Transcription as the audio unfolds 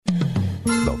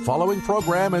following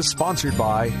program is sponsored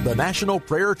by the National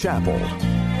Prayer Chapel.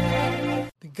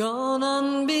 Begone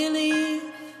unbelief,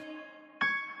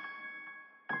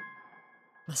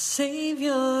 my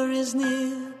Savior is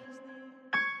near,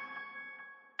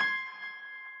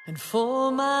 and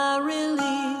for my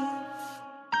relief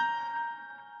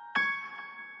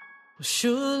will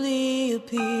surely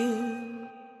appear.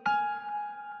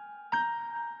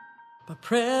 By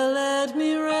prayer let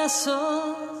me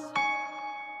wrestle,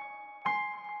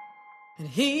 and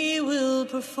He will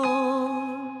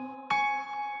perform.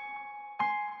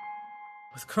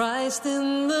 With Christ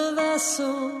in the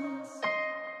vessel,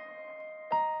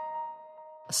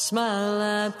 I smile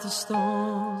at the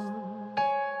storm.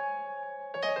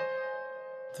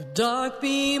 The dark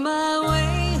be my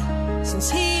way, since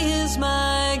He is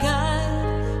my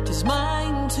guide. 'Tis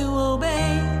mine to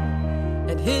obey,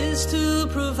 and His to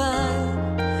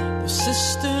provide. The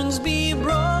cisterns be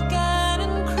broken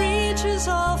and creatures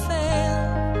all fail.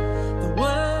 The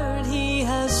word He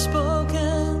has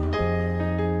spoken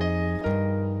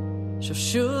shall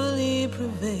surely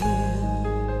prevail.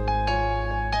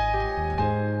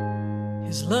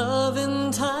 His love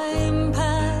in time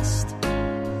past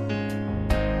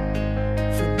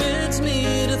forbids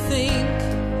me to think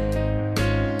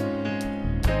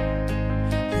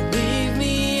He'll leave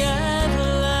me at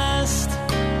last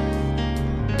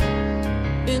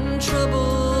in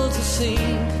trouble to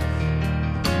sink.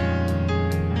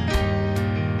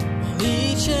 While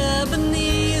each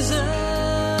Ebenezer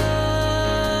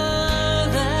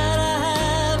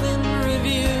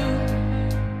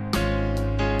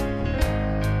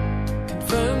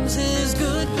His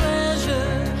good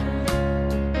pleasure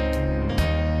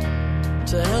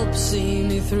to help see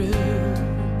me through.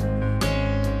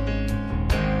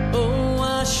 Oh,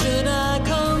 why should I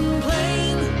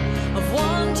complain of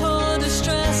want or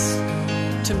distress,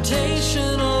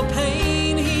 temptation or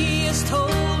pain? He has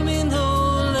told me no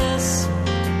less.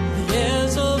 The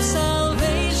heirs of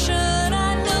salvation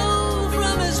I know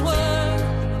from His word,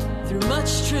 through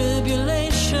much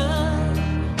tribulation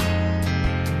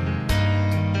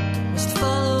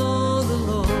follow the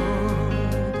Lord.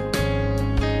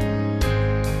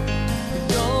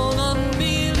 Don't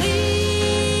unbelieve,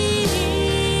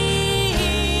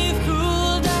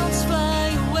 cruel doubts fly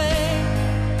away.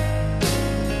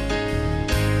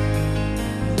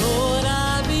 Lord,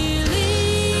 I believe,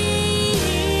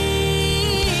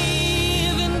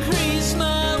 increase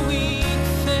my weak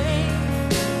faith.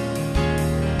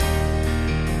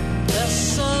 Blessed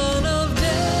Son of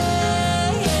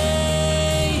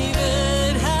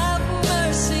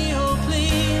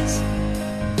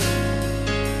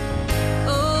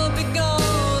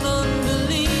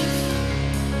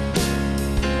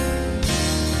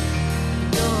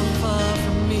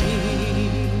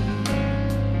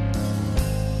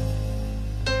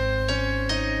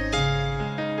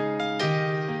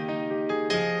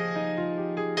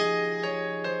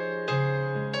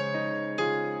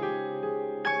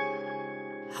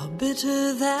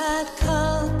bitter that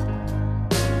cup,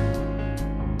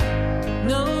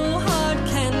 no heart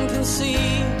can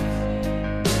conceive,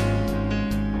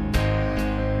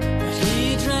 but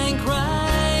He drank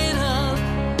right up,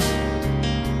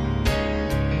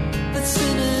 that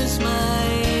sinners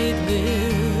might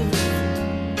live.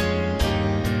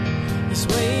 His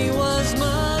way was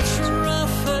much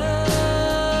rougher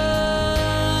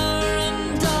and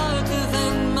darker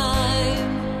than mine.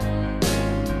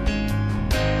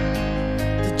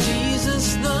 The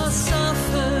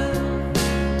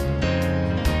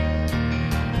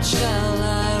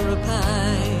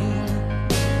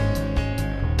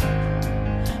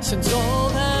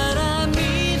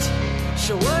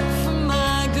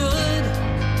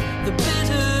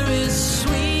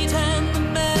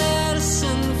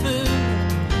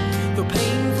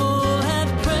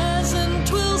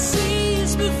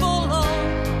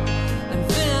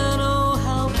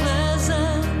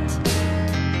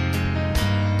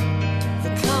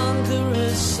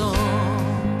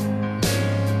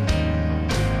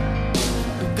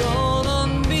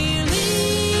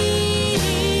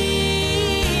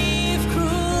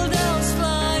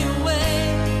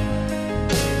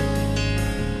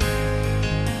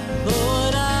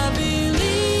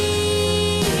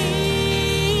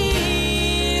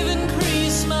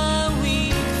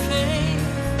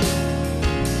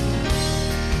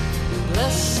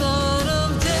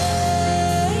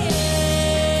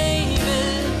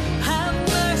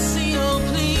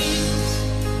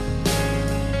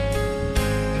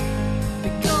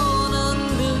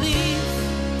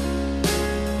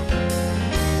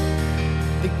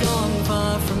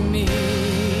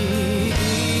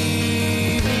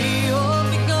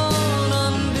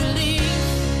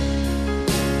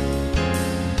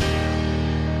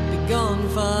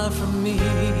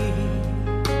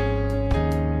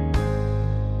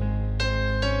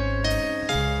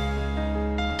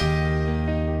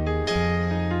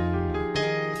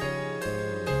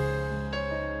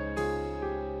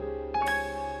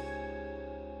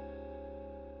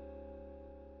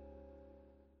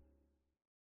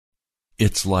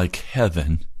It's like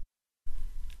heaven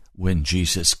when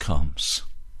Jesus comes.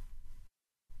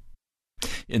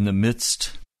 In the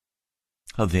midst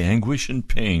of the anguish and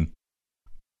pain,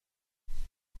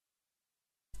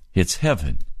 it's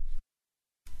heaven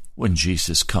when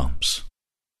Jesus comes.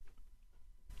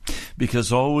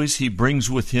 Because always he brings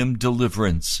with him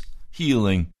deliverance,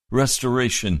 healing,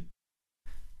 restoration,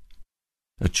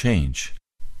 a change.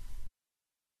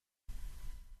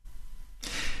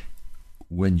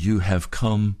 When you have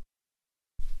come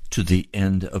to the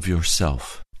end of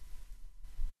yourself,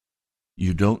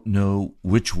 you don't know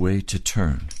which way to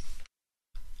turn.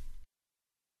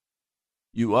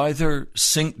 You either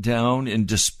sink down in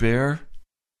despair,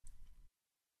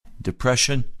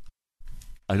 depression.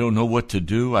 I don't know what to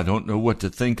do. I don't know what to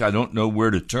think. I don't know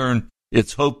where to turn.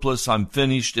 It's hopeless. I'm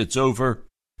finished. It's over.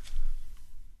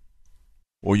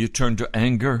 Or you turn to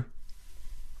anger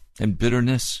and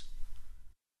bitterness,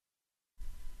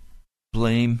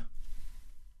 blame.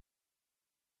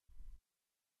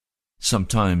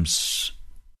 Sometimes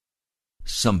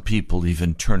some people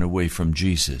even turn away from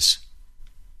Jesus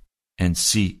and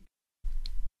seek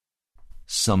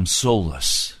some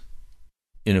solace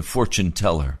in a fortune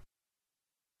teller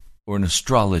or an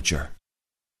astrologer.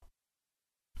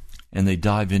 And they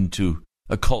dive into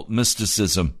occult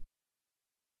mysticism.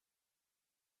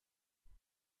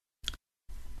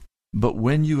 But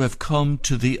when you have come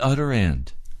to the utter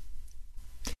end,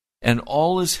 and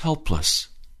all is helpless,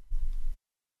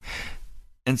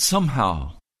 and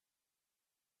somehow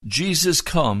Jesus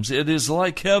comes, it is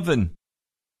like heaven.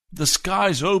 The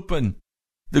skies open.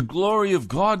 The glory of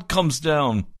God comes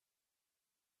down.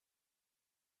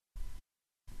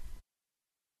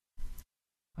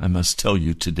 I must tell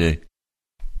you today,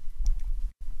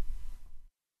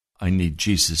 I need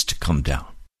Jesus to come down.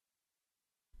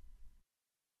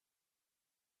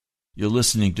 You're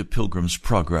listening to Pilgrim's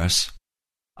Progress.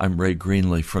 I'm Ray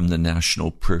Greenley from the National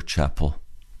Prayer Chapel.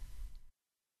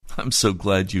 I'm so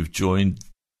glad you've joined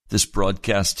this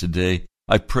broadcast today.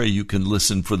 I pray you can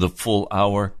listen for the full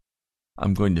hour.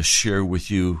 I'm going to share with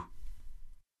you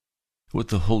what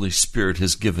the Holy Spirit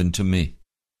has given to me.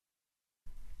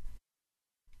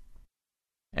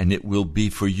 And it will be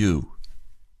for you,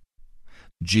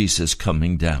 Jesus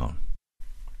coming down.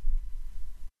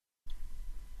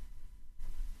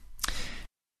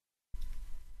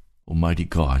 Almighty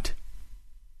God,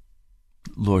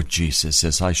 Lord Jesus,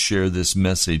 as I share this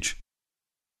message,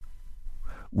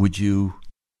 would you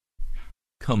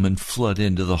come and flood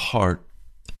into the heart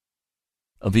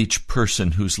of each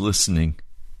person who's listening?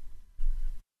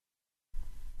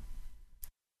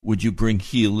 Would you bring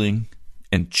healing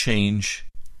and change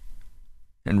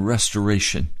and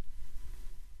restoration?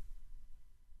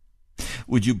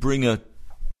 Would you bring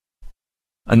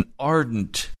an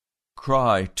ardent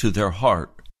cry to their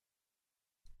heart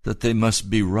that they must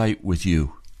be right with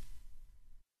you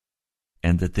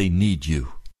and that they need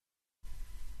you?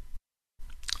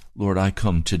 Lord, I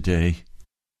come today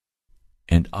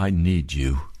and I need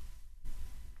you.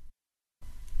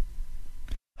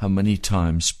 How many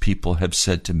times people have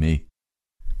said to me,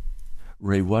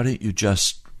 Ray, why don't you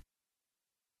just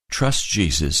trust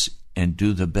Jesus and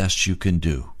do the best you can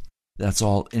do? That's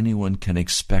all anyone can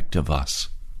expect of us.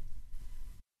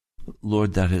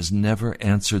 Lord, that has never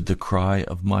answered the cry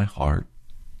of my heart.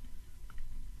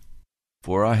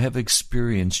 For I have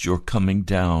experienced your coming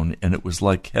down, and it was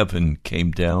like heaven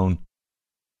came down.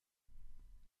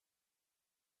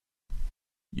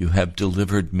 You have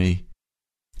delivered me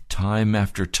time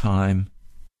after time,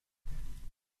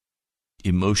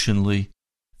 emotionally,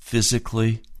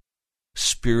 physically,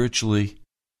 spiritually,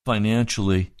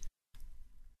 financially.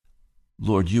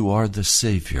 Lord, you are the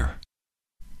Savior.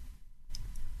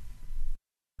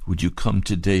 Would you come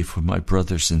today for my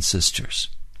brothers and sisters?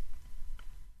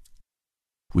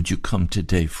 Would you come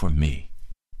today for me?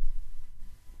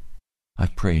 I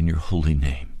pray in your holy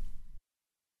name.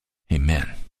 Amen.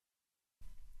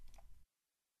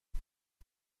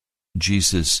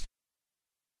 Jesus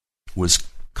was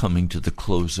coming to the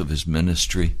close of his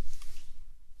ministry.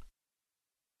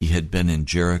 He had been in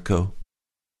Jericho,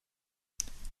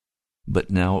 but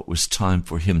now it was time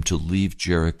for him to leave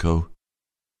Jericho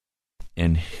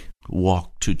and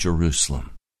walk to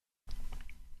Jerusalem.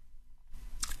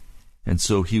 And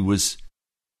so he was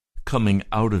coming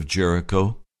out of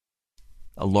Jericho.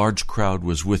 A large crowd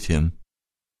was with him.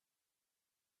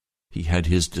 He had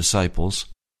his disciples.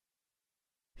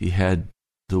 He had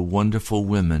the wonderful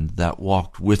women that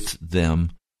walked with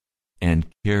them and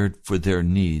cared for their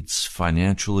needs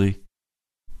financially,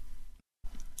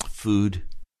 food,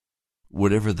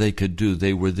 whatever they could do,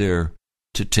 they were there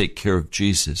to take care of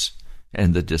Jesus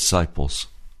and the disciples.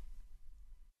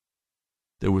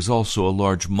 there was also a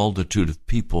large multitude of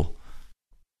people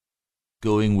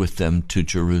going with them to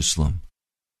Jerusalem,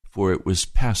 for it was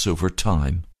Passover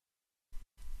time.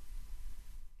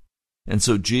 And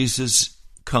so Jesus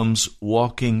comes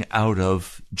walking out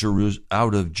of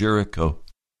Jericho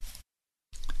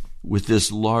with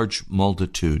this large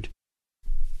multitude.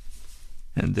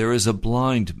 And there is a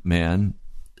blind man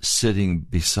sitting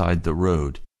beside the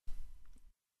road,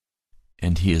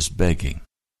 and he is begging.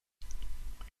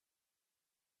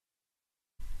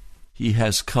 He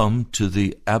has come to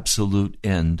the absolute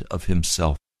end of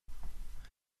himself.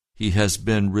 He has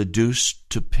been reduced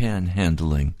to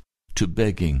panhandling, to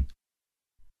begging.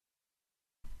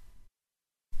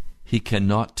 He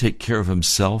cannot take care of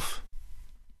himself.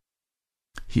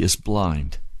 He is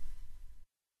blind.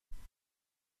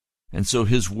 And so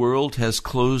his world has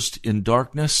closed in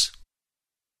darkness,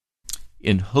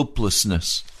 in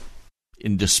hopelessness,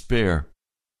 in despair.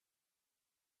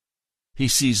 He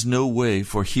sees no way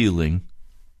for healing.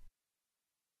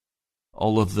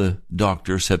 All of the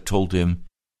doctors have told him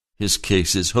his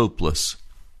case is hopeless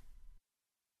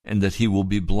and that he will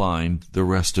be blind the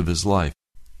rest of his life.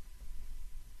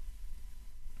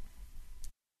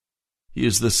 He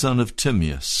is the son of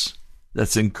Timaeus.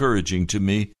 That's encouraging to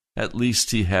me. At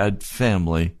least he had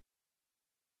family,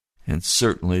 and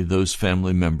certainly those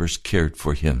family members cared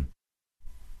for him.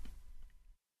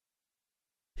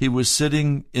 He was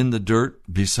sitting in the dirt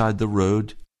beside the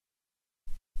road,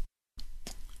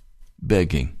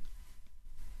 begging,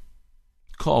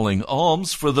 calling,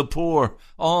 "Alms for the poor,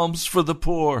 alms for the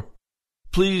poor.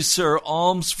 Please, sir,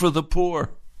 alms for the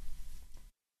poor."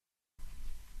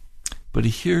 But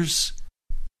he hears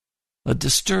a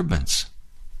disturbance.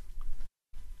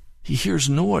 He hears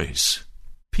noise,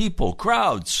 people,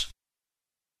 crowds.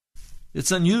 It's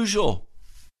unusual.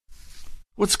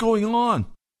 What's going on?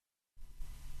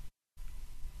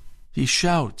 He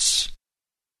shouts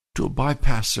to a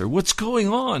bypasser, "What's going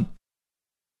on?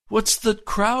 What's the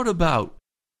crowd about?"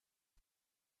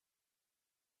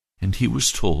 And he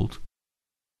was told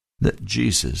that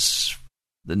Jesus,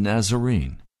 the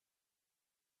Nazarene,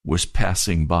 was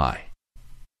passing by.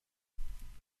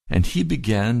 And he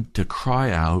began to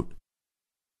cry out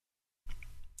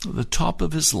at the top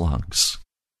of his lungs,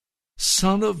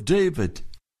 "Son of David,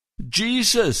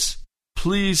 Jesus,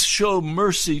 please show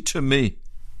mercy to me."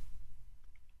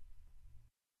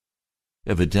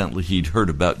 Evidently, he'd heard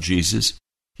about Jesus.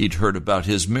 He'd heard about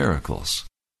his miracles.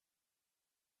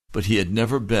 But he had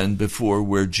never been before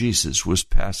where Jesus was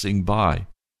passing by.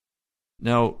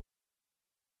 Now,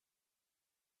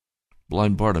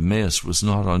 blind Bartimaeus was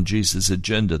not on Jesus'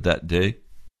 agenda that day.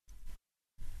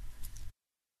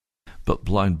 But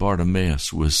blind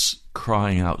Bartimaeus was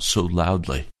crying out so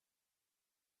loudly.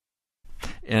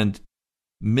 And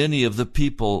many of the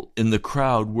people in the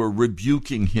crowd were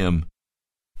rebuking him,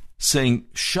 saying,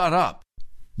 "Shut up,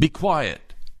 be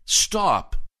quiet,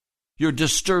 stop, you're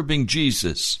disturbing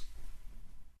Jesus."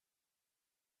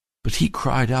 But he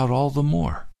cried out all the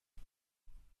more.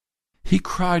 He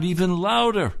cried even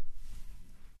louder,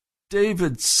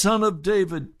 "David, son of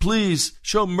David, please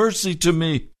show mercy to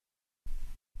me."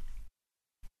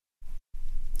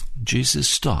 Jesus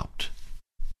stopped.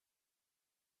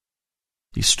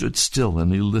 He stood still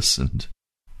and he listened.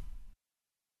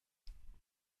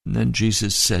 And then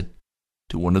Jesus said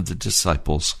to one of the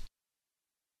disciples,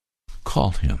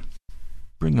 "Call him,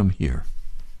 bring him here."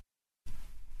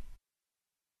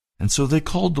 And so they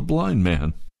called the blind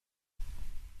man.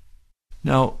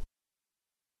 Now,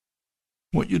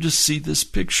 I want you to see this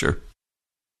picture.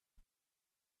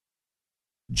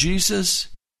 Jesus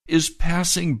is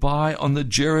passing by on the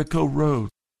Jericho road.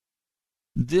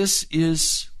 This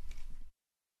is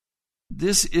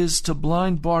to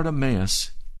blind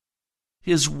Bartimaeus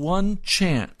his one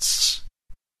chance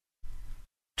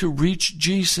to reach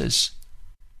Jesus.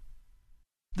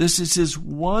 This is his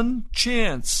one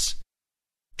chance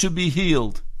to be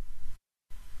healed.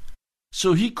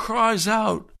 So he cries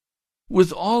out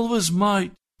with all of his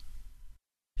might.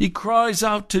 He cries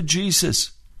out to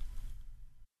Jesus.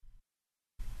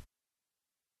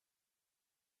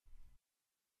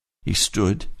 He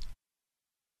stood.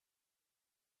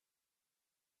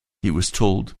 He was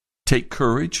told, "Take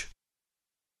courage.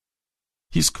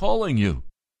 He's calling you."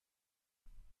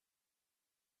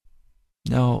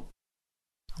 Now,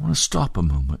 I want to stop a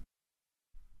moment.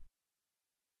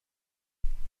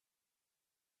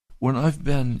 When I've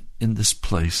been in this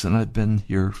place, and I've been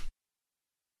here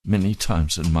many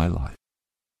times in my life,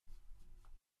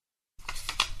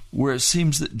 where it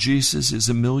seems that Jesus is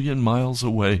a million miles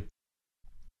away,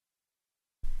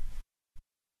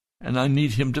 and I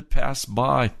need him to pass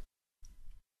by.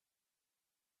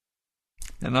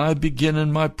 And I begin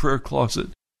in my prayer closet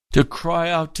to cry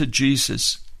out to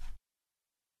Jesus.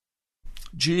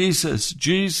 Jesus,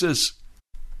 Jesus,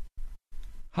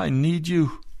 I need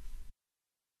you.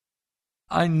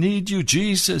 I need you,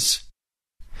 Jesus.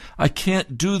 I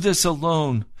can't do this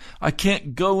alone. I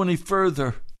can't go any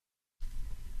further.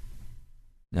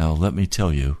 Now, let me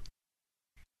tell you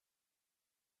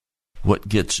what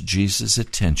gets Jesus'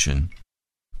 attention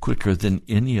quicker than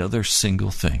any other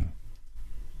single thing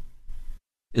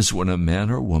is when a man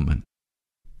or woman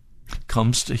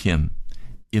comes to him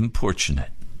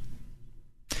importunate.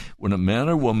 When a man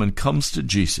or woman comes to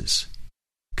Jesus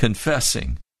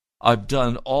confessing, I've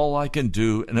done all I can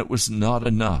do and it was not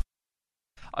enough.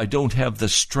 I don't have the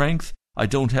strength. I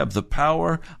don't have the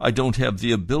power. I don't have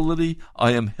the ability.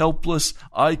 I am helpless.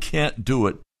 I can't do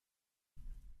it.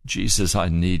 Jesus, I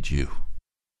need you.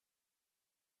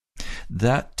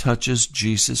 That touches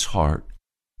Jesus' heart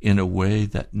in a way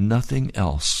that nothing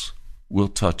else will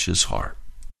touch his heart.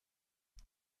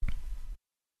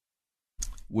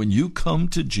 When you come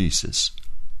to Jesus,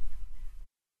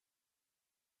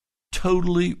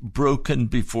 totally broken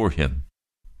before him,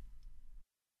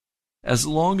 as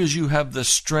long as you have the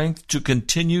strength to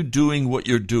continue doing what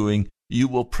you're doing, you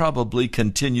will probably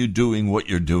continue doing what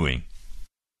you're doing.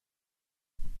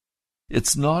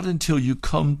 It's not until you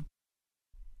come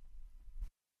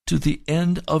to the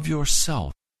end of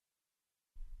yourself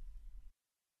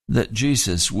that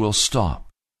Jesus will stop.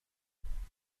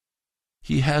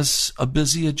 He has a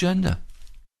busy agenda.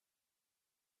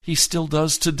 He still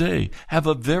does today have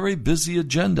a very busy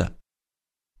agenda.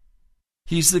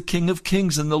 He's the King of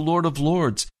Kings and the Lord of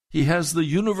Lords. He has the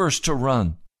universe to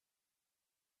run.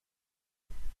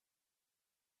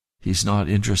 He's not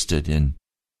interested in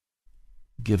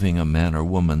giving a man or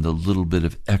woman the little bit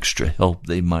of extra help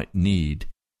they might need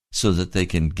so that they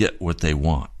can get what they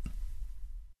want.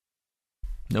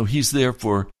 No, he's there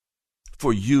for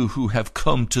you who have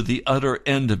come to the utter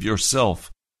end of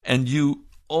yourself, and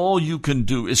all you can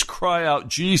do is cry out,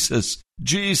 Jesus,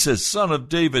 Jesus, Son of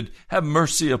David, have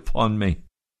mercy upon me.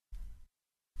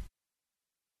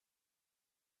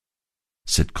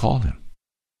 Said, call him.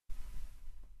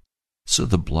 So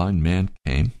the blind man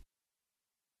came.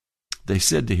 They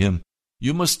said to him,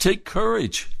 you must take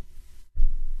courage.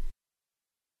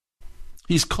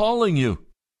 He's calling you.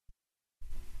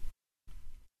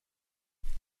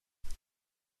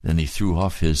 Then he threw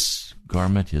off his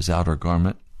garment, his outer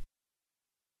garment.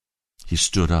 He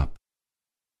stood up.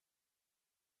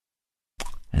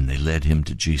 And they led him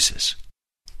to Jesus.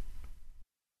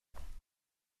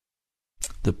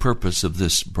 The purpose of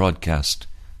this broadcast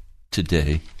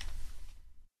today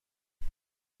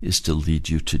is to lead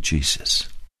you to Jesus.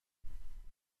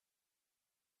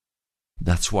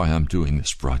 That's why I'm doing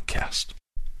this broadcast.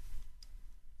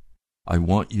 I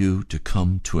want you to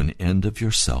come to an end of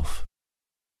yourself.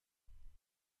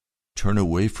 Turn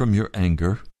away from your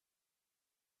anger.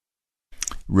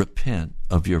 Repent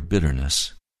of your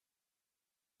bitterness.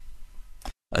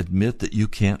 Admit that you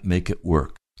can't make it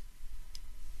work.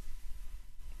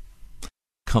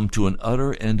 Come to an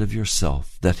utter end of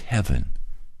yourself that heaven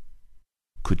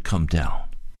could come down.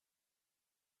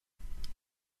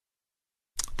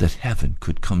 That heaven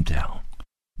could come down.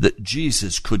 That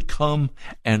Jesus could come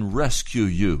and rescue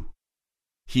you.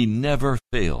 He never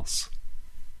fails.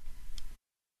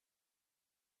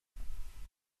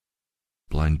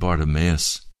 Blind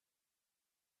Bartimaeus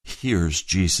hears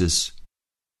Jesus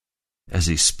as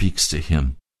he speaks to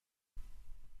him.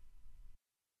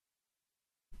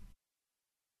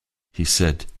 He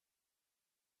said,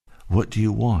 what do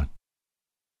you want?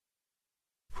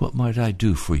 What might I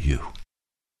do for you?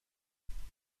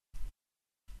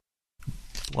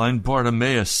 Blind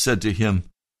Bartimaeus said to him,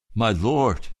 my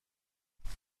Lord,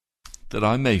 that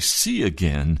I may see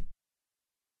again.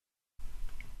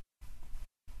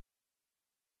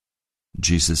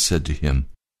 Jesus said to him,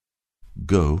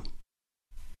 go,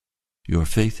 your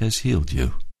faith has healed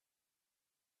you.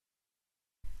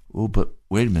 Oh, but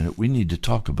wait a minute, we need to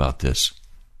talk about this.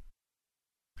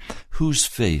 Whose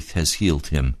faith has healed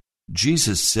him?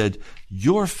 Jesus said,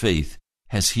 your faith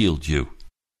has healed you.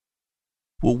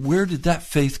 Well, where did that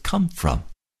faith come from?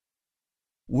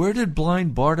 Where did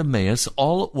blind Bartimaeus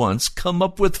all at once come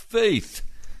up with faith?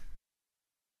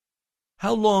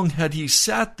 How long had he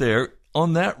sat there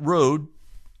on that road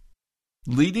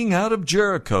leading out of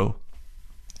Jericho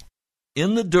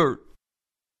in the dirt,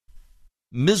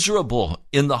 miserable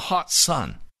in the hot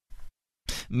sun,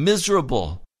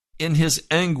 miserable in his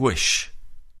anguish,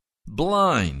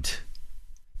 blind,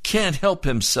 can't help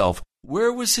himself?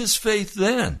 Where was his faith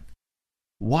then?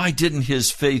 Why didn't his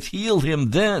faith heal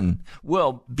him then?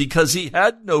 Well, because he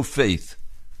had no faith.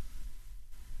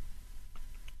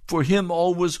 For him,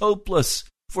 all was hopeless.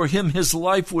 For him, his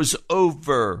life was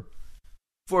over.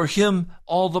 For him,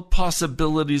 all the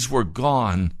possibilities were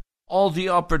gone. All the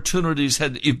opportunities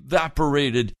had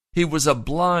evaporated. He was a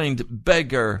blind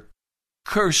beggar,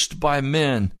 cursed by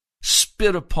men,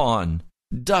 spit upon,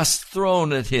 dust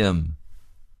thrown at him,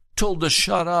 told to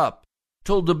shut up,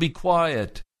 told to be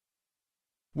quiet.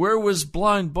 Where was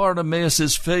blind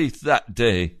Bartimaeus' faith that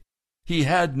day? He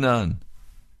had none.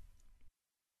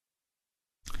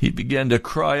 He began to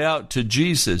cry out to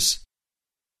Jesus,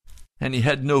 and he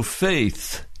had no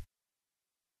faith.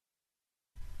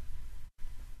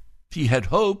 He had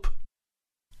hope.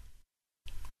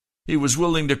 He was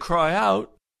willing to cry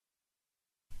out,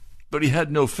 but he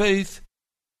had no faith.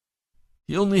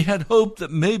 He only had hope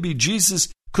that maybe Jesus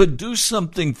could do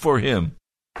something for him.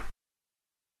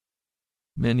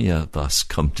 Many of us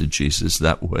come to Jesus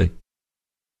that way,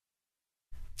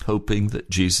 hoping that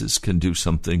Jesus can do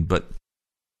something, but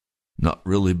not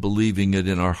really believing it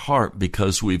in our heart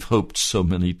because we've hoped so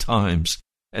many times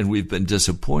and we've been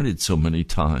disappointed so many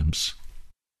times.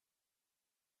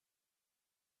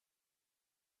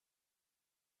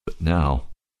 But now,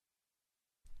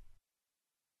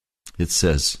 it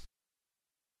says,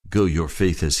 "Go, your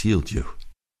faith has healed you."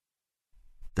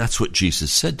 That's what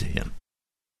Jesus said to him.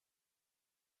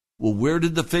 Well, where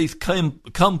did the faith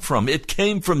come from? It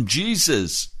came from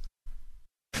Jesus.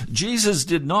 Jesus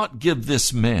did not give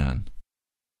this man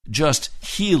just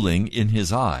healing in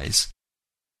his eyes.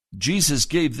 Jesus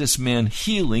gave this man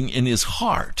healing in his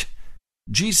heart.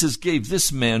 Jesus gave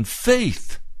this man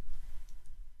faith.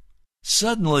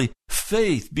 Suddenly,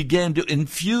 faith began to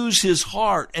infuse his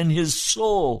heart and his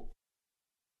soul.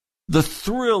 The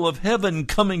thrill of heaven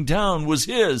coming down was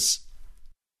his.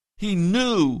 He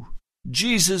knew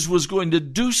Jesus was going to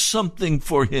do something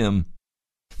for him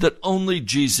that only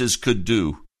Jesus could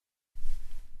do.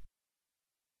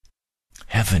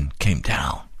 Heaven came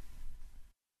down.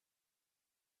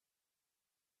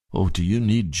 Oh, do you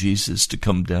need Jesus to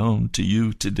come down to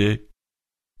you today?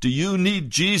 Do you need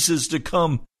Jesus to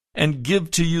come and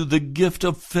give to you the gift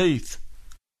of faith?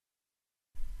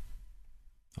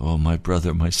 Oh, my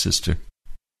brother, my sister,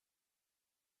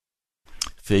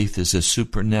 faith is a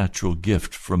supernatural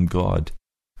gift from God.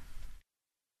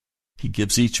 He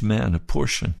gives each man a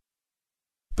portion.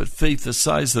 But faith the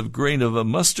size of a grain of a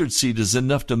mustard seed is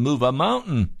enough to move a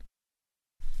mountain.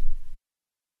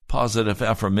 Positive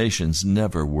affirmations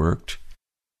never worked.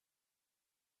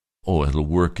 Oh, it'll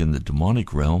work in the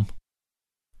demonic realm,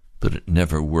 but it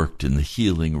never worked in the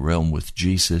healing realm with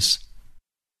Jesus.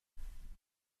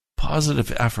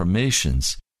 Positive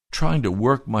affirmations, trying to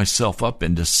work myself up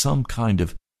into some kind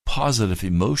of positive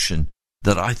emotion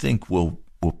that I think will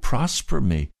prosper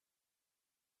me.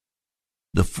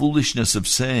 The foolishness of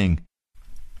saying,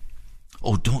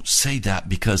 oh, don't say that,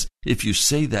 because if you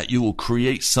say that, you will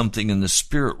create something in the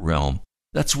spirit realm.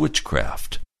 That's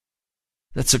witchcraft.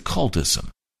 That's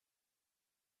occultism.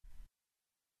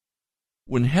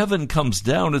 When heaven comes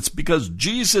down, it's because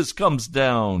Jesus comes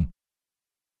down.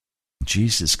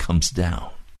 Jesus comes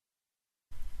down.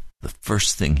 The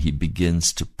first thing he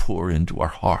begins to pour into our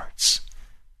hearts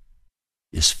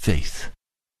is faith.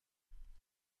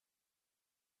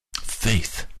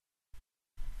 Faith.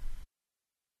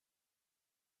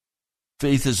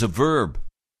 Faith is a verb.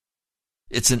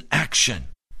 It's an action.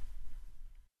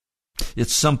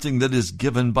 It's something that is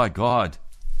given by God.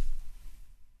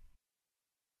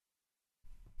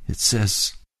 It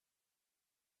says,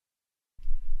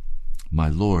 "My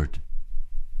Lord,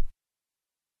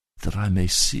 that I may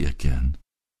see again."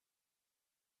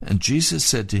 And Jesus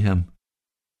said to him,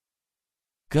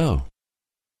 "Go.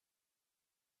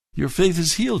 Your faith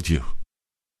has healed you."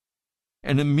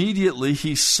 And immediately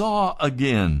he saw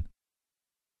again.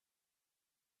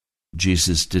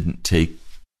 Jesus didn't take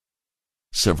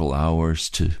several hours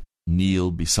to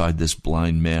kneel beside this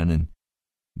blind man and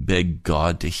beg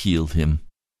God to heal him.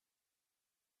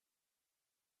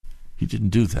 He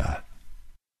didn't do that.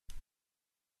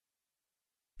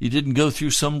 He didn't go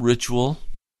through some ritual.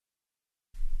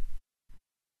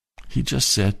 He just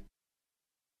said,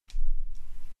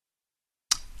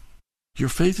 "Your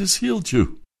faith has healed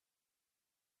you."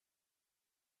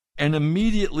 And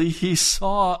immediately he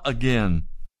saw again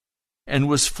and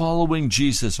was following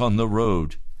Jesus on the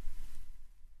road.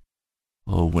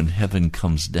 Oh, when heaven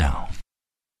comes down,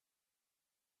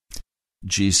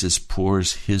 Jesus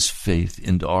pours his faith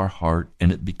into our heart,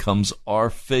 and it becomes our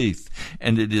faith,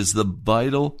 and it is the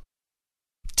vital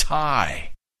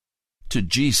tie to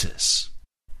Jesus.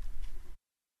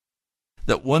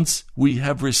 That once we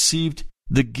have received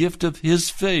the gift of his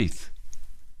faith,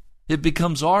 it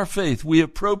becomes our faith. We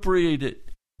appropriate it.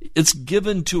 It's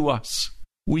given to us.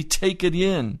 We take it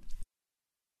in.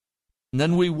 And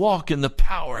then we walk in the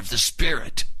power of the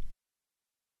Spirit.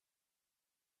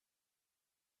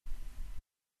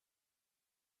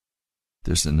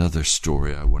 There's another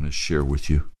story I want to share with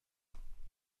you.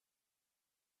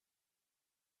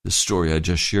 The story I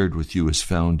just shared with you is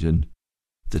found in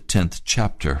the 10th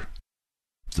chapter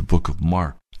of the book of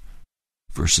Mark,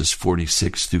 verses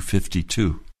 46 through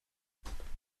 52.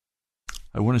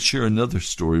 I want to share another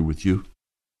story with you.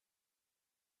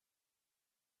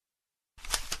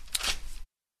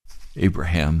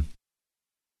 Abraham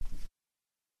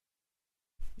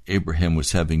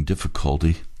was having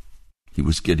difficulty. He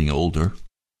was getting older.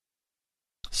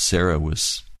 Sarah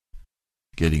was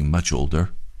getting much older.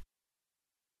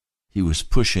 He was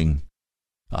pushing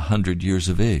 100 years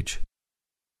of age.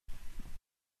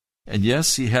 And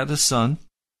yes, he had a son,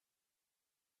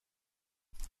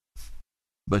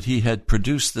 but he had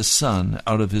produced the son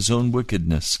out of his own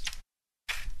wickedness.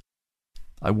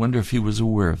 I wonder if he was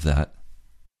aware of that.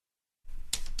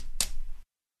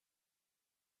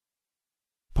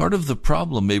 Part of the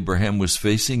problem Abraham was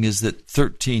facing is that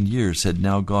 13 years had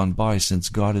now gone by since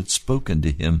God had spoken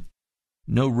to him.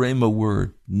 No rhema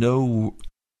word, no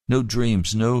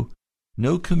dreams, no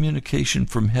communication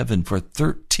from heaven for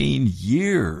 13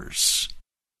 years.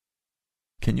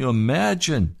 Can you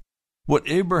imagine what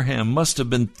Abraham must have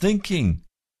been thinking?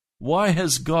 Why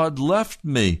has God left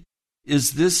me?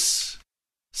 Is this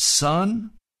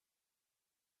son?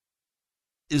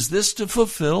 Is this to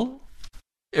fulfill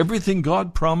everything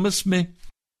God promised me?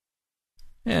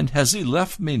 And has he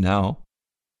left me now?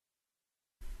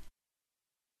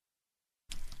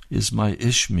 Is my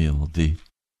Ishmael the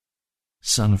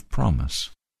son of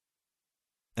promise?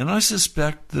 And I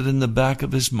suspect that in the back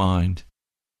of his mind,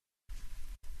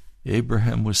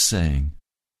 Abraham was saying,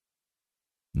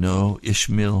 no,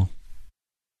 Ishmael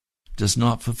does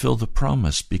not fulfill the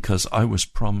promise because I was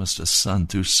promised a son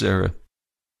through Sarah.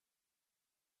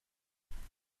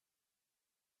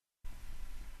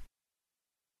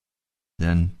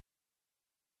 Then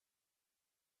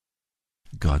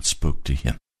God spoke to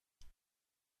him,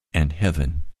 and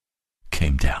heaven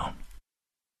came down.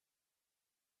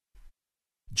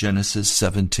 Genesis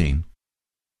 17.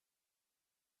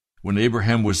 When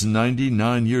Abraham was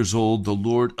 99 years old, the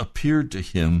Lord appeared to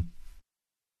him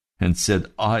and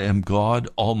said, I am God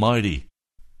Almighty.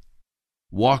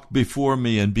 Walk before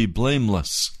me and be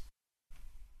blameless.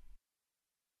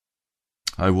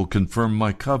 I will confirm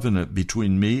my covenant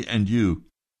between me and you,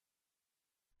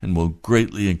 and will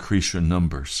greatly increase your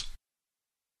numbers.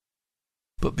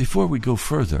 But before we go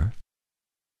further,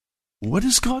 what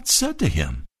has God said to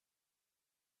him?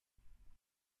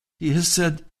 He has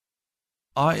said,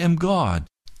 I am God,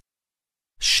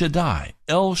 Shaddai,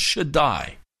 El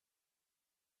Shaddai.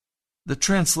 The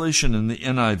translation in the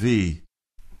NIV,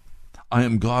 I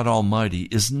am God Almighty,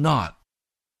 is not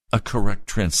a correct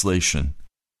translation.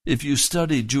 If you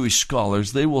study Jewish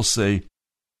scholars, they will say,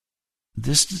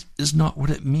 this is not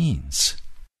what it means.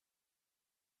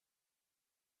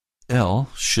 El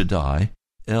Shaddai,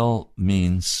 El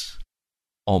means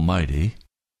Almighty,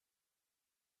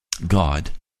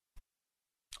 God,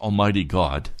 Almighty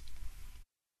God,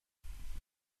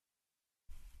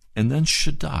 and then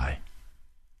Shaddai.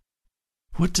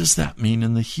 What does that mean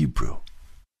in the Hebrew?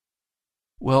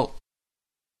 Well,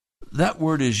 that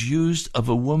word is used of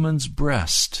a woman's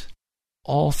breast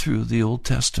all through the Old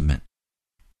Testament.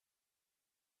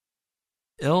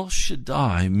 El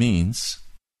Shaddai means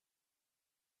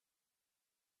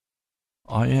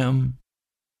I am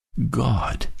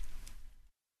God,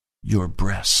 your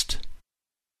breast.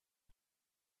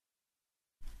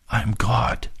 I am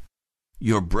God,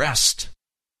 your breast.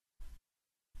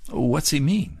 What's he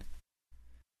mean?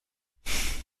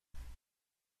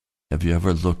 Have you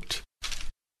ever looked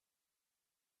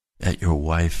at your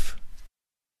wife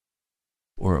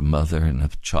or a mother and a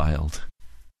child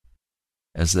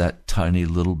as that tiny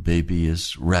little baby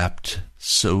is wrapped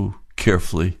so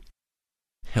carefully,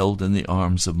 held in the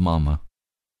arms of Mama,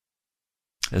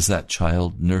 as that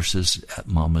child nurses at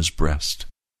Mama's breast,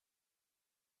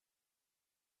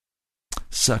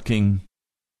 sucking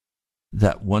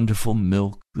that wonderful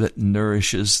milk that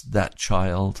nourishes that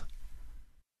child,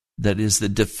 that is the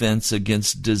defense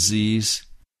against disease,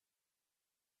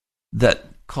 that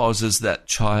causes that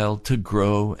child to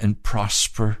grow and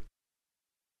prosper.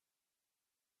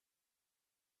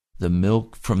 The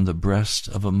milk from the breast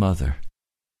of a mother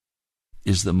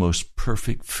is the most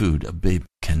perfect food a baby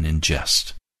can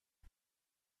ingest.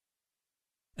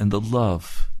 And the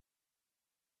love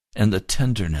and the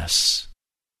tenderness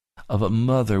of a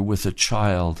mother with a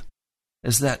child,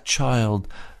 as that child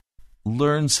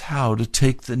learns how to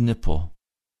take the nipple.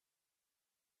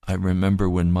 I remember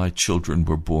when my children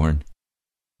were born.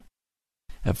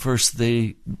 At first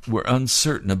they were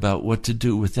uncertain about what to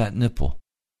do with that nipple.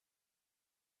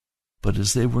 But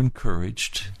as they were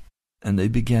encouraged, and they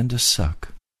began to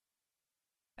suck,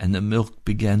 and the milk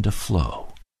began to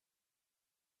flow,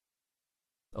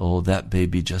 oh, that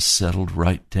baby just settled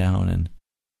right down and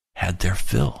had their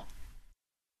fill.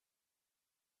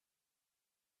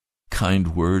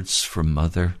 Kind words from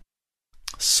mother,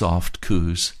 soft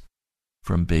coos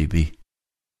from baby,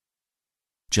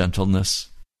 gentleness,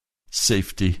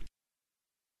 safety.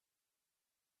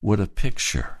 What a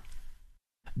picture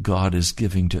God is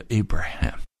giving to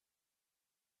Abraham.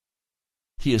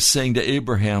 He is saying to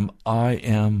Abraham, I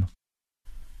am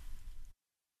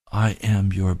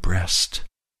your breast.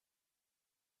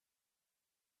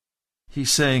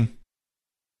 He's saying,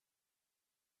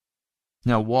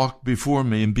 now walk before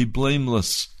me and be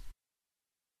blameless.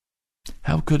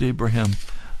 How could Abraham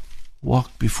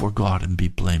walk before God and be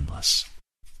blameless?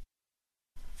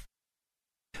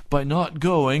 By not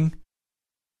going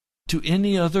to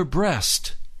any other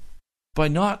breast, by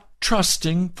not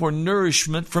trusting for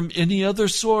nourishment from any other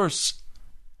source.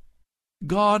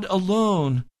 God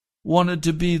alone wanted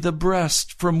to be the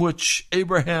breast from which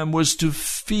Abraham was to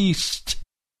feast,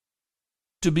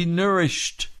 to be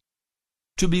nourished,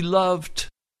 to be loved,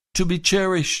 to be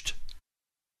cherished.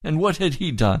 And what had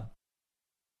he done?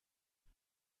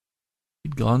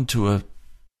 He'd gone to a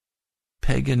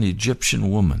pagan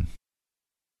Egyptian woman,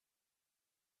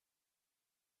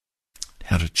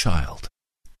 had a child.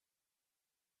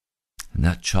 And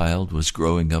that child was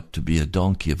growing up to be a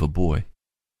donkey of a boy,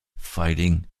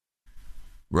 fighting,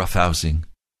 roughhousing.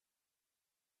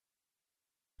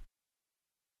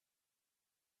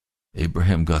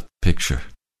 Abraham got the picture.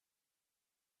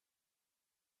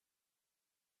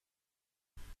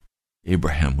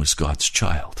 Abraham was God's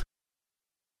child.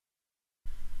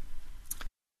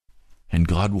 And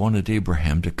God wanted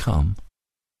Abraham to come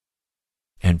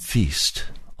and feast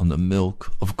on the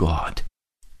milk of God,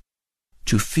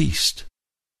 to feast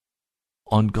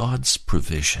on God's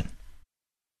provision.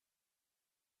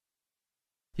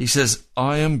 He says,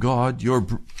 I am God, your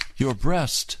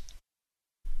breast.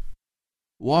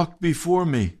 Walk before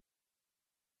me.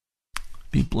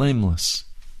 Be blameless.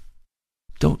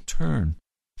 Don't turn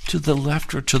to the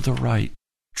left or to the right.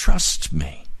 Trust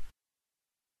me.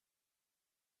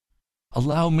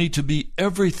 Allow me to be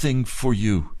everything for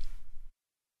you.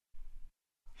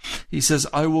 He says,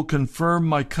 I will confirm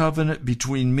my covenant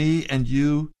between me and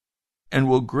you and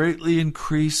will greatly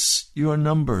increase your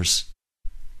numbers.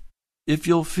 If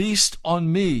you'll feast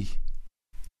on me,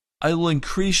 I will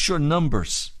increase your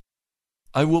numbers.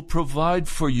 I will provide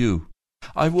for you.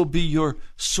 I will be your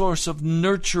source of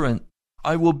nurturance.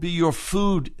 I will be your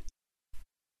food.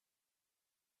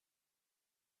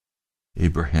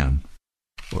 Abraham,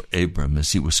 or Abram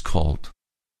as he was called,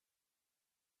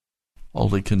 all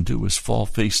he can do is fall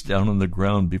face down on the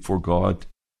ground before God.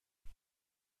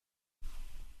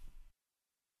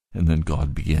 And then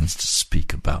God begins to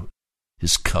speak about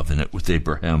his covenant with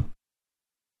Abraham.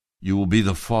 You will be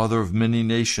the father of many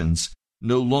nations.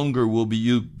 No longer will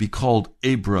you be called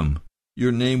Abram.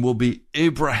 Your name will be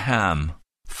Abraham,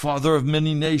 father of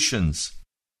many nations.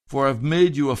 For I've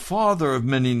made you a father of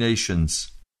many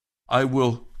nations. I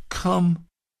will come.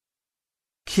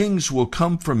 Kings will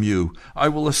come from you. I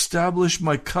will establish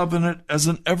my covenant as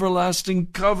an everlasting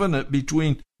covenant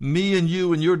between me and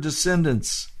you and your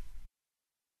descendants.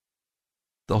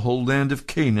 The whole land of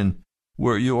Canaan,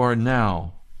 where you are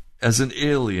now, as an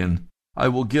alien, I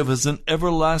will give as an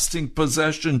everlasting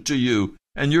possession to you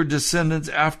and your descendants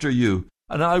after you,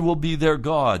 and I will be their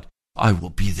God. I will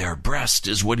be their breast,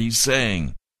 is what he's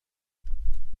saying.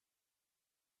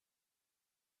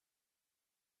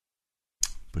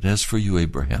 But as for you,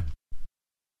 Abraham,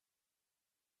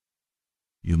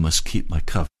 you must keep my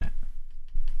covenant.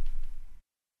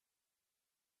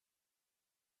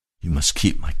 You must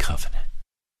keep my covenant.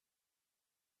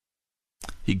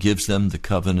 He gives them the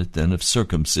covenant then of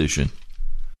circumcision.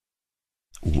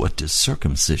 What does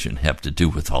circumcision have to do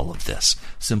with all of this?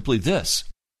 Simply this,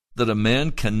 that a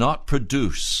man cannot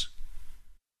produce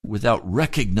without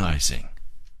recognizing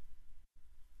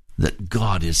that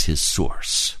God is his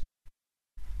source,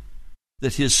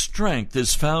 that his strength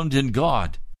is found in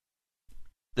God,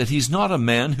 that he's not a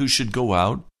man who should go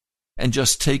out and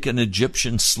just take an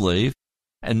Egyptian slave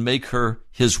and make her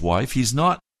his wife. He's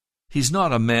not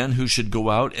a man who should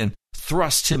go out and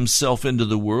thrust himself into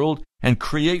the world and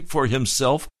create for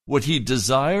himself what he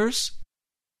desires.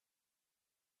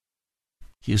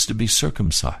 He is to be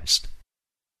circumcised.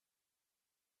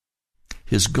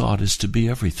 his God is to be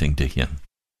everything to him.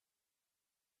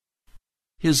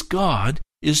 His God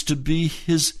is to be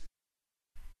his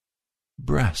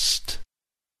breast,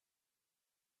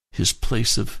 his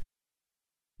place of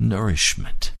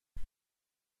nourishment.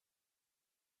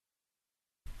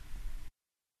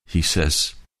 He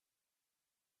says,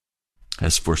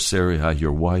 as for Sarai,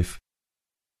 your wife,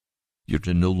 you're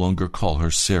to no longer call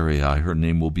her Sarai. Her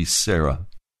name will be Sarah.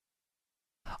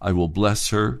 I will bless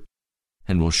her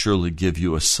and will surely give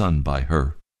you a son by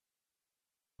her.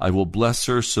 I will bless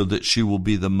her so that she will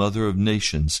be the mother of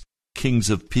nations. Kings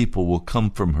of people will come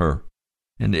from her.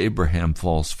 And Abraham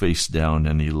falls face down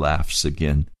and he laughs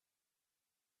again.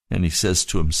 And he says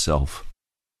to himself,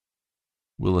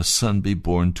 will a son be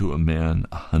born to a man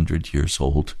 100 years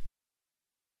old?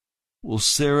 Will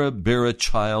Sarah bear a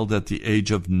child at the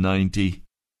age of 90?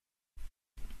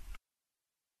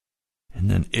 And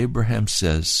then Abraham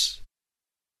says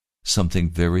something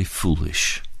very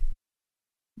foolish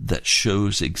that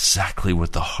shows exactly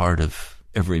what the heart of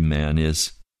every man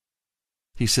is.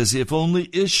 He says, if only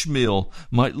Ishmael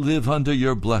might live under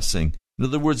your blessing. In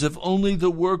other words, if only the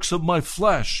works of my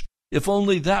flesh, if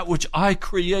only that which I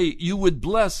create, you would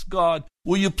bless, God.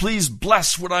 Will you please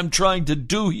bless what I'm trying to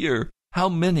do here? How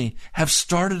many have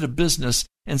started a business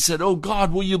and said, oh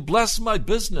God, will you bless my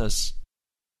business?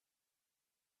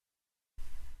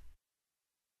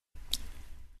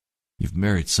 You've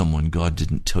married someone God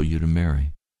didn't tell you to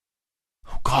marry.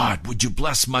 Oh God, would you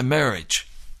bless my marriage?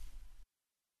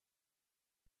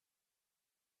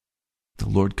 The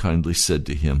Lord kindly said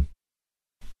to him,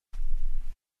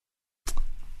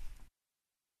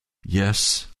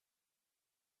 yes,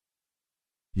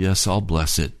 I'll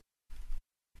bless it.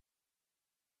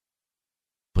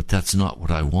 But that's not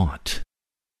what I want.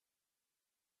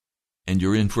 And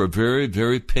you're in for a very,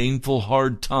 very painful,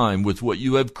 hard time with what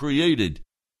you have created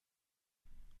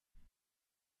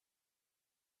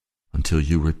until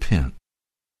you repent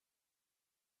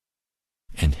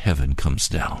and heaven comes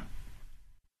down.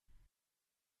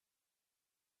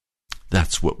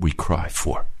 That's what we cry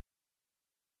for.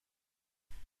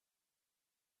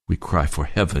 We cry for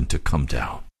heaven to come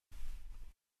down.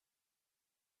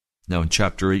 Now in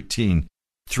chapter 18,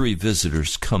 3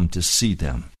 visitors come to see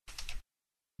them.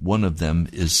 One of them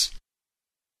is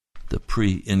the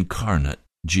pre-incarnate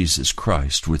Jesus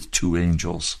Christ with 2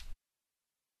 angels.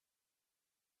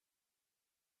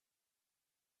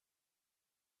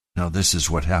 Now this is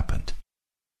what happened.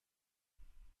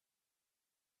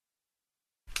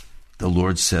 The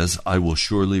Lord says, I will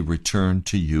surely return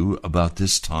to you about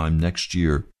this time next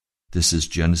year. This is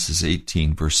Genesis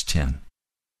 18, verse 10.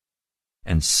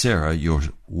 And Sarah, your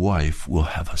wife, will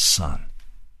have a son.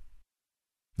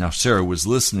 Now Sarah was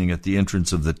listening at the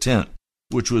entrance of the tent,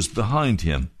 which was behind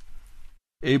him.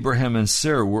 Abraham and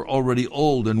Sarah were already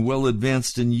old and well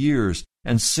advanced in years,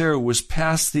 and Sarah was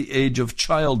past the age of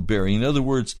childbearing. In other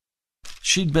words,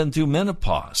 she'd been through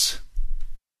menopause.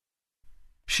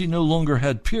 She no longer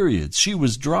had periods. She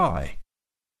was dry.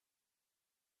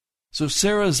 So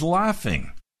Sarah's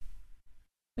laughing,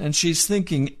 and she's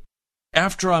thinking,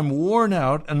 after I'm worn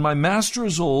out and my master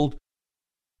is old,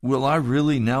 will I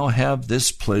really now have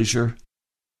this pleasure?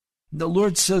 The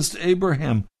Lord says to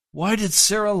Abraham, why did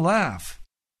Sarah laugh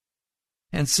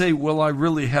and say, will I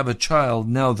really have a child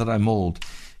now that I'm old?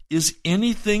 Is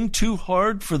anything too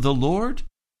hard for the Lord?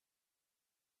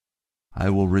 I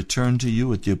will return to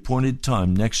you at the appointed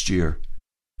time next year,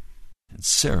 and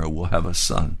Sarah will have a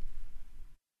son.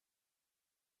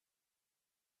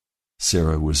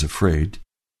 Sarah was afraid,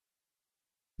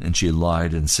 and she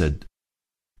lied and said,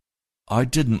 I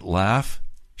didn't laugh.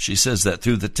 She says that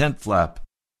through the tent flap.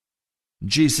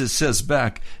 Jesus says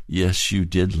back, yes, you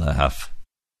did laugh.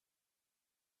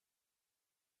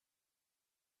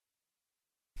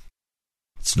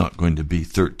 It's not going to be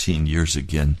 13 years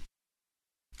again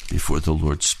before the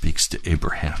Lord speaks to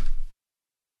Abraham.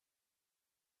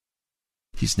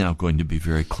 He's now going to be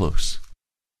very close.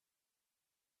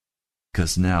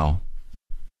 Because now,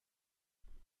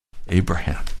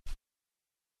 Abraham,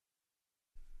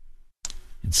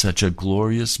 in such a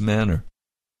glorious manner,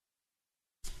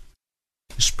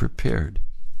 is prepared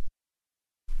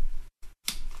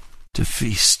to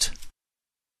feast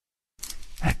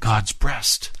at God's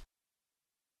breast.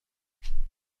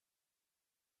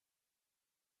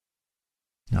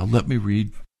 Now let me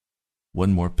read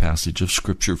one more passage of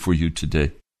Scripture for you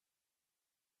today.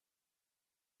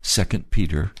 2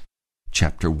 Peter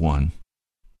chapter 1.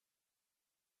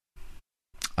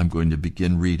 I'm going to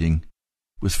begin reading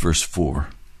with verse 4.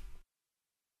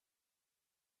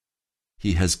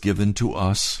 He has given to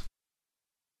us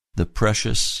the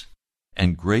precious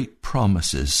and great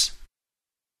promises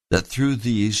that through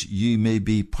these ye may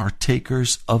be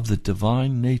partakers of the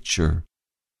divine nature.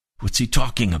 What's he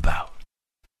talking about?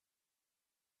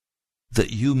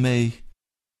 That you may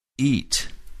eat,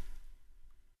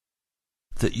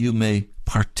 that you may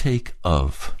partake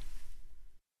of,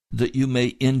 that you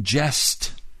may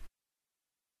ingest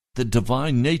the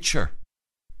divine nature.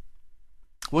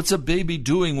 What's a baby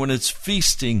doing when it's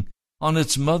feasting on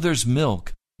its mother's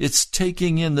milk? It's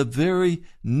taking in the very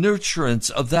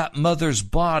nutrients of that mother's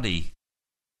body.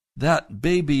 That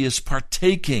baby is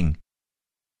partaking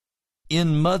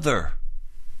in mother,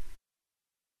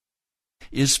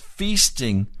 is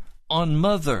feasting on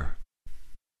mother.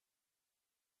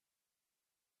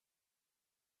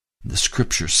 The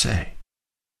scriptures say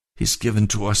he's given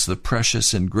to us the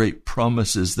precious and great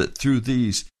promises that through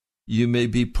these you may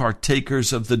be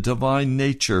partakers of the divine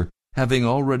nature, having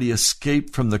already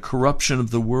escaped from the corruption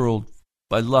of the world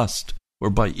by lust or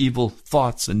by evil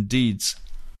thoughts and deeds.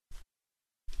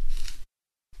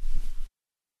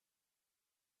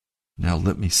 Now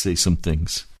let me say some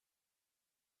things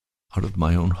out of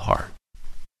my own heart.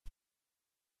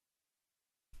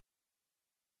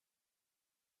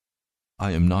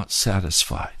 I am not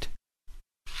satisfied.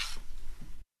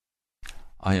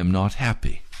 I am not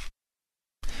happy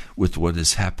with what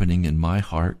is happening in my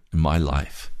heart and my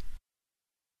life,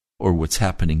 or what's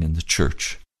happening in the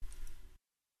church.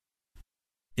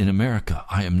 In America,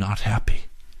 I am not happy.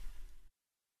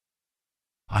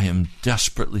 I am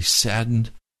desperately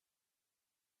saddened,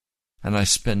 and I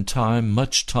spend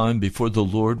much time before the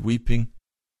Lord, weeping,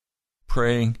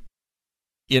 praying,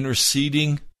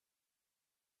 interceding,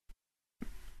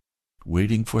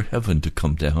 waiting for heaven to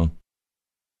come down.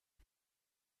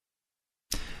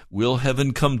 Will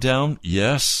heaven come down?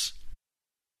 Yes.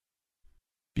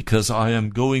 Because I am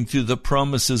going through the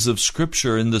promises of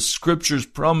Scripture, and the Scripture's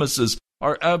promises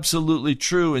are absolutely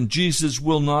true, and Jesus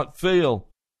will not fail.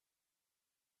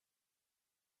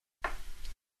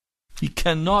 He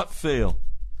cannot fail.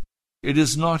 It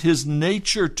is not his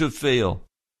nature to fail.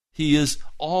 He is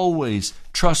always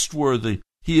trustworthy.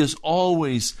 He is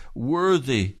always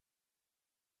worthy.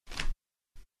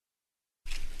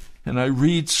 And I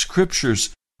read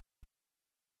scriptures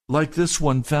like this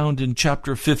one found in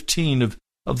chapter 15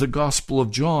 of the Gospel of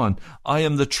John. I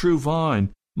am the true vine.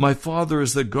 My Father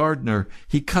is the gardener.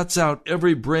 He cuts out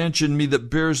every branch in me that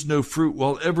bears no fruit,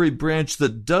 while every branch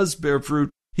that does bear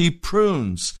fruit, he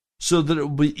prunes, so that it will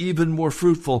be even more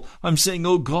fruitful. I'm saying,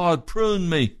 oh God, prune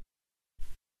me.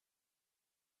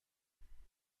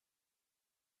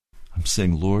 I'm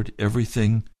saying, Lord,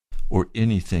 everything or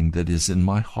anything that is in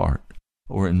my heart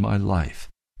or in my life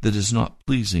that is not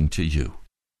pleasing to you,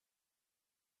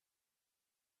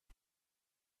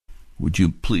 would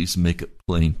you please make it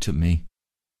plain to me?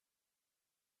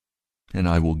 And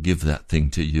I will give that thing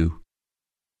to you.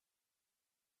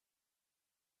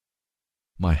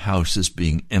 My house is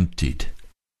being emptied.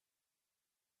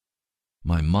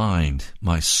 My mind,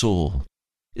 my soul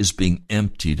is being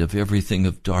emptied of everything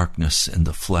of darkness and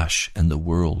the flesh and the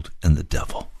world and the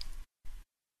devil.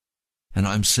 And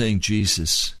I'm saying,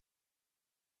 Jesus,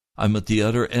 I'm at the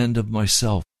utter end of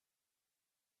myself.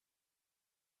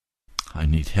 I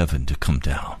need heaven to come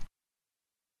down.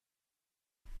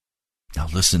 Now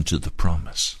listen to the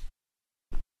promise.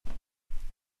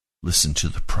 Listen to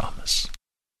the promise.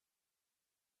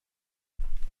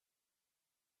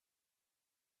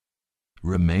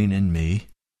 Remain in me,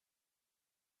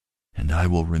 and I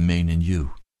will remain in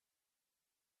you.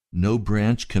 No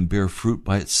branch can bear fruit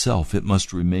by itself. It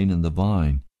must remain in the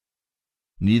vine.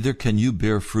 Neither can you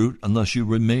bear fruit unless you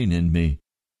remain in me.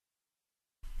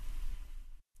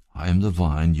 I am the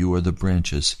vine, you are the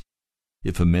branches.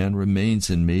 If a man remains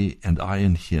in me and I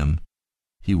in him,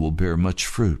 he will bear much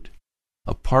fruit.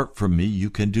 Apart from me, you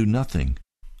can do nothing.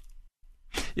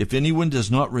 If anyone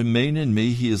does not remain in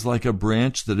me, he is like a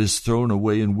branch that is thrown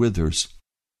away and withers.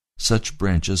 Such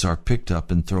branches are picked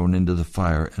up and thrown into the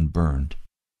fire and burned.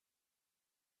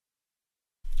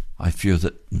 I fear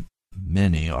that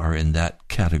many are in that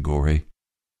category,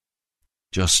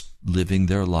 just living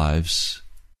their lives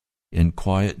in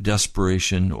quiet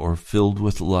desperation or filled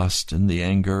with lust and the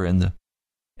anger and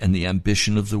the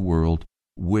ambition of the world,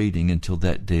 waiting until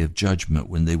that day of judgment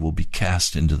when they will be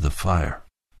cast into the fire.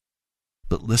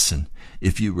 But listen,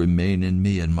 if you remain in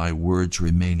me and my words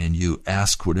remain in you,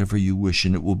 ask whatever you wish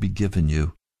and it will be given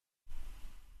you.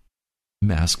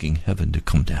 I'm asking heaven to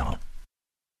come down.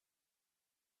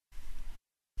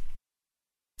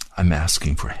 I'm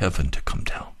asking for heaven to come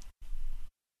down.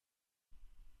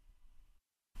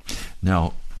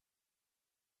 Now,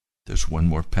 there's one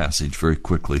more passage very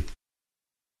quickly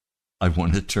I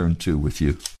want to turn to with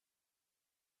you.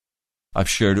 I've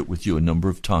shared it with you a number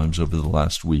of times over the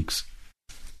last weeks.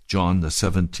 John, the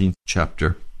 17th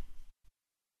chapter.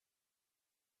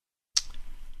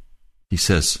 He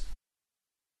says,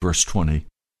 verse 20,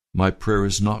 "My prayer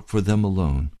is not for them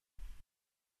alone.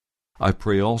 I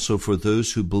pray also for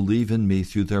those who believe in me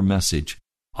through their message."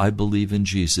 I believe in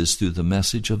Jesus through the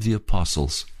message of the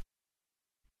apostles.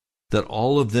 "That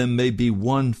all of them may be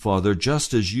one, Father,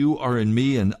 just as you are in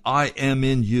me and I am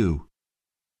in you.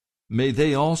 May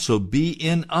they also be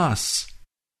in us,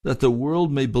 that the world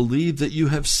may believe that you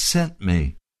have sent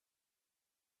me."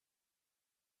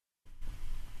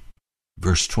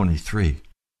 Verse 23,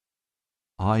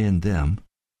 "I in them,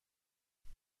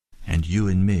 and you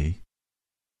in me.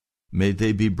 May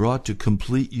they be brought to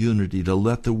complete unity, to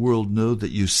let the world know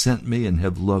that you sent me and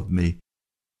have loved me,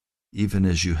 even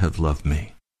as you have loved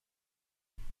me.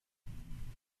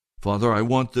 Father, I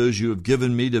want those you have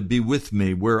given me to be with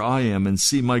me where I am and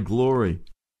see my glory."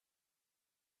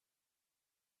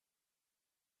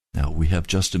 Now, we have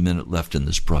just a minute left in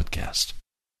this broadcast.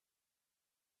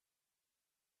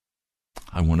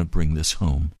 I want to bring this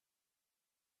home.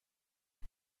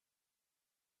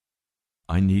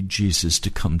 I need Jesus to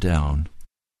come down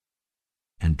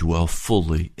and dwell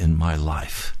fully in my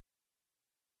life.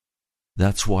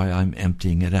 That's why I'm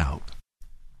emptying it out.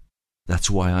 That's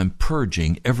why I'm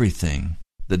purging everything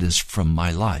that is from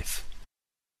my life.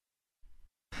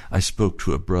 I spoke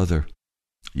to a brother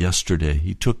yesterday.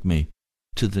 He took me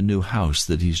to the new house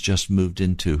that he's just moved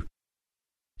into.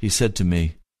 He said to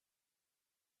me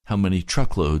how many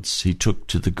truckloads he took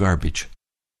to the garbage,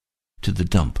 to the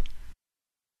dump.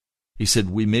 He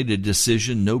said, "We made a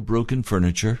decision, no broken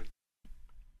furniture,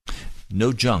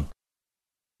 no junk,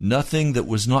 nothing that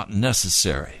was not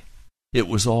necessary. It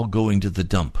was all going to the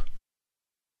dump."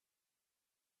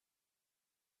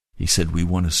 He said, "We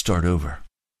want to start over."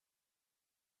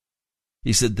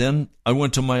 He said, "Then I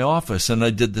went to my office and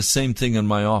I did the same thing in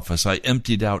my office. I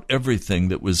emptied out everything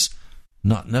that was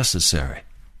not necessary."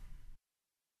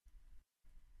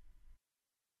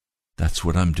 That's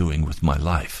what I'm doing with my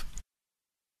life.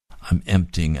 I'm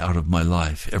emptying out of my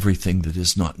life everything that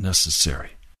is not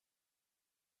necessary.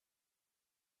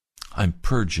 I'm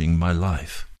purging my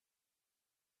life.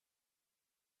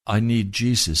 I need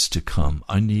Jesus to come.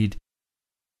 I need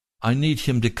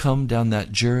him to come down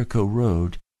that Jericho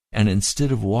road, and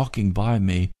instead of walking by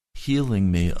me,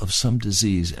 healing me of some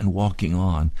disease and walking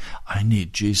on, I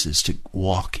need Jesus to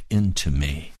walk into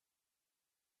me.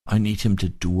 I need him to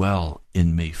dwell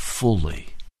in me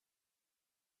fully.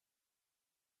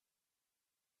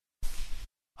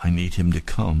 I need him to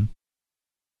come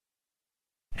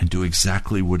and do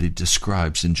exactly what he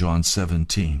describes in John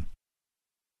 17.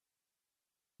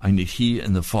 I need he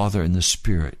and the Father and the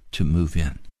Spirit to move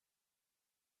in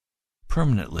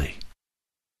permanently.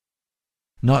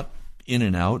 Not in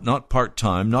and out, not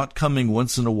part-time, not coming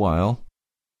once in a while.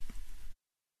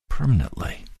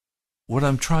 Permanently. What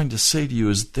I'm trying to say to you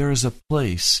is there is a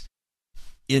place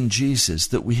in Jesus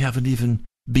that we haven't even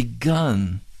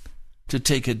begun to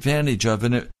take advantage of,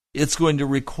 and it's going to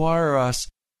require us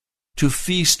to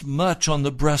feast much on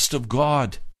the breast of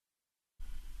God.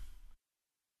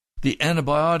 The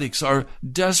antibiotics are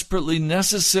desperately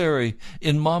necessary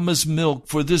in mama's milk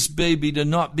for this baby to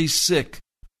not be sick.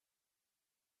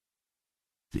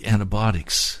 The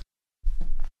antibiotics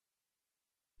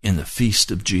in the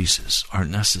feast of Jesus are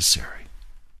necessary.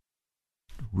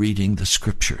 Reading the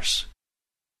scriptures,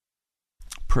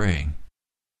 praying,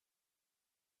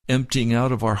 emptying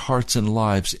out of our hearts and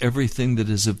lives everything that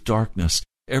is of darkness,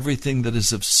 everything that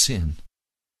is of sin.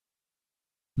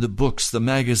 The books, the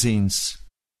magazines,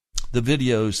 the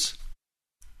videos,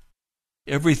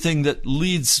 everything that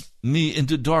leads me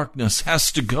into darkness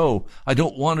has to go. I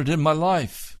don't want it in my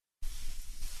life.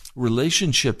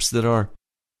 Relationships that are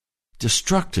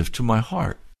destructive to my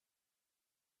heart.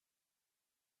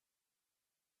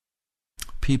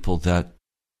 People that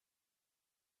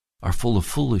are full of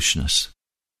foolishness.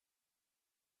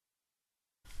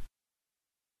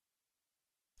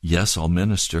 Yes, I'll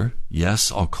minister.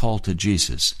 Yes, I'll call to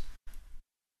Jesus.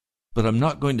 But I'm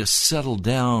not going to settle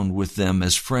down with them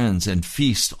as friends and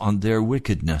feast on their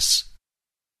wickedness.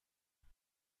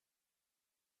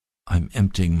 I'm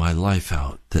emptying my life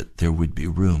out that there would be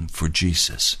room for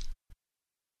Jesus.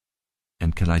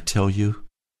 And can I tell you,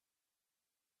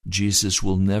 Jesus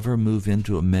will never move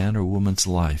into a man or woman's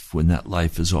life when that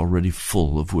life is already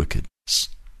full of wickedness.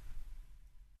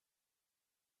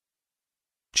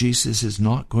 Jesus is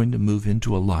not going to move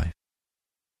into a life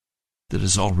that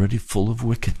is already full of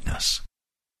wickedness.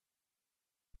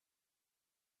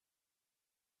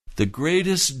 The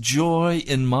greatest joy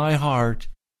in my heart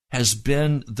has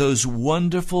been those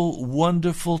wonderful,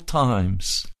 wonderful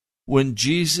times when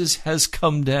Jesus has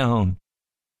come down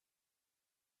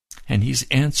and He's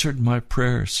answered my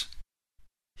prayers.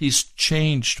 He's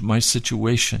changed my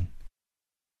situation.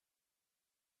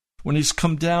 When He's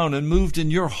come down and moved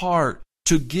in your heart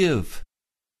to give,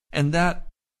 and that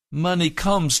money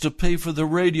comes to pay for the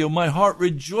radio, my heart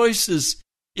rejoices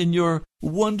in your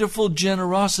wonderful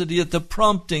generosity at the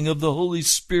prompting of the Holy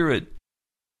Spirit.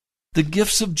 The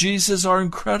gifts of Jesus are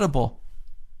incredible.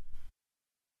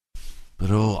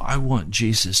 But I want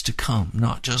Jesus to come,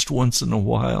 not just once in a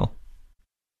while.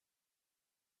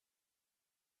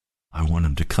 I want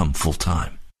Him to come full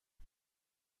time.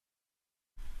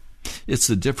 It's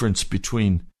the difference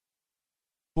between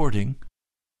courting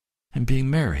and being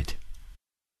married,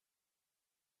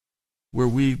 where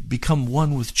we become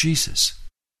one with Jesus.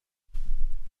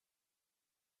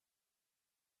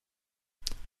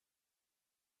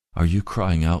 Are you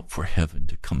crying out for heaven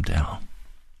to come down?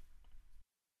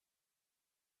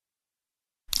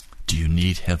 Do you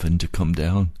need heaven to come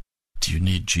down? Do you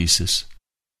need Jesus?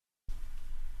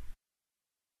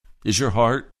 Is your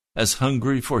heart as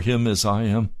hungry for Him as I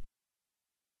am?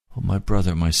 Oh, my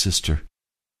brother, my sister,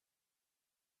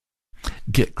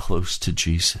 get close to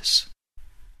Jesus.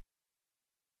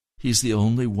 He's the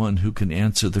only one who can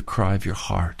answer the cry of your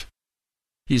heart.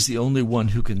 He's the only one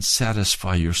who can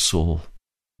satisfy your soul.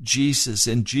 Jesus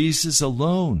and Jesus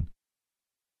alone,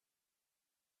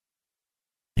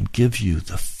 and give you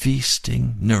the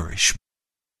feasting nourishment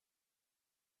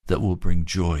that will bring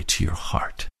joy to your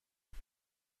heart.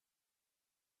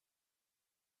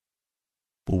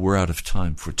 Well, we're out of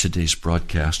time for today's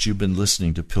broadcast. You've been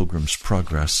listening to Pilgrim's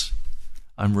Progress.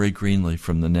 I'm Ray Greenley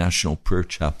from the National Prayer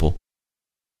Chapel.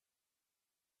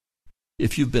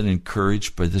 If you've been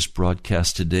encouraged by this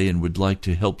broadcast today and would like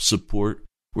to help support,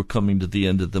 we're coming to the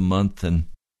end of the month and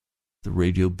the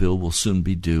radio bill will soon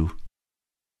be due.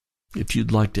 If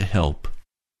you'd like to help,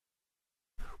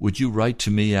 would you write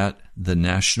to me at the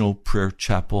National Prayer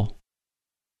Chapel,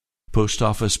 Post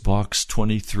Office Box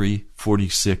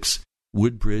 2346,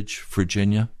 Woodbridge,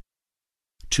 Virginia,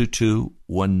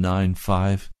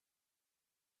 22195.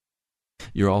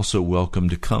 You're also welcome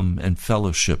to come and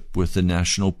fellowship with the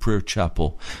National Prayer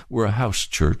Chapel. We're a house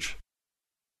church.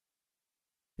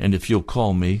 And if you'll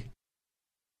call me,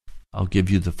 I'll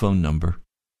give you the phone number,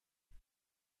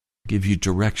 give you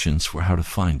directions for how to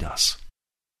find us.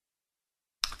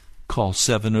 Call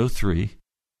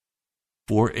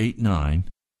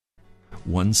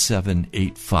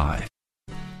 703-489-1785.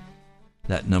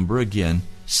 That number again,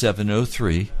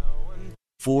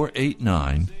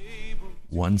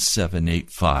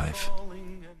 703-489-1785.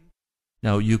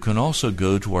 Now, you can also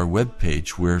go to our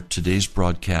webpage where today's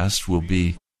broadcast will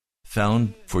be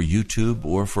found for YouTube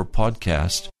or for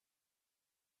podcast.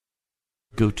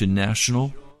 Go to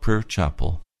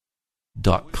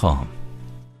nationalprayerchapel.com.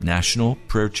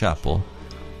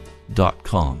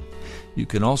 nationalprayerchapel.com. You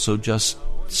can also just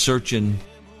search in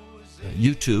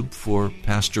YouTube for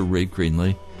Pastor Ray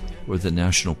Greenley or the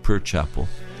National Prayer Chapel,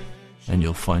 and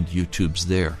you'll find YouTube's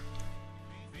there.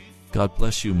 God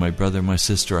bless you, my brother, my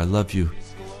sister. I love you.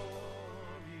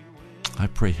 I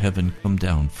pray heaven come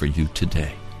down for you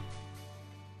today.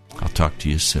 I'll talk to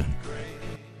you soon.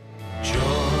 Joy to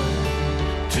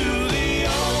the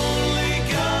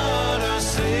only God, our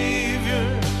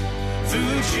Savior,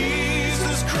 through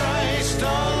Jesus Christ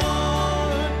our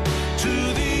Lord. To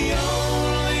the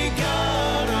only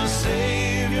God, our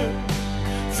Savior,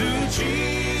 through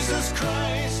Jesus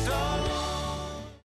Christ our Lord.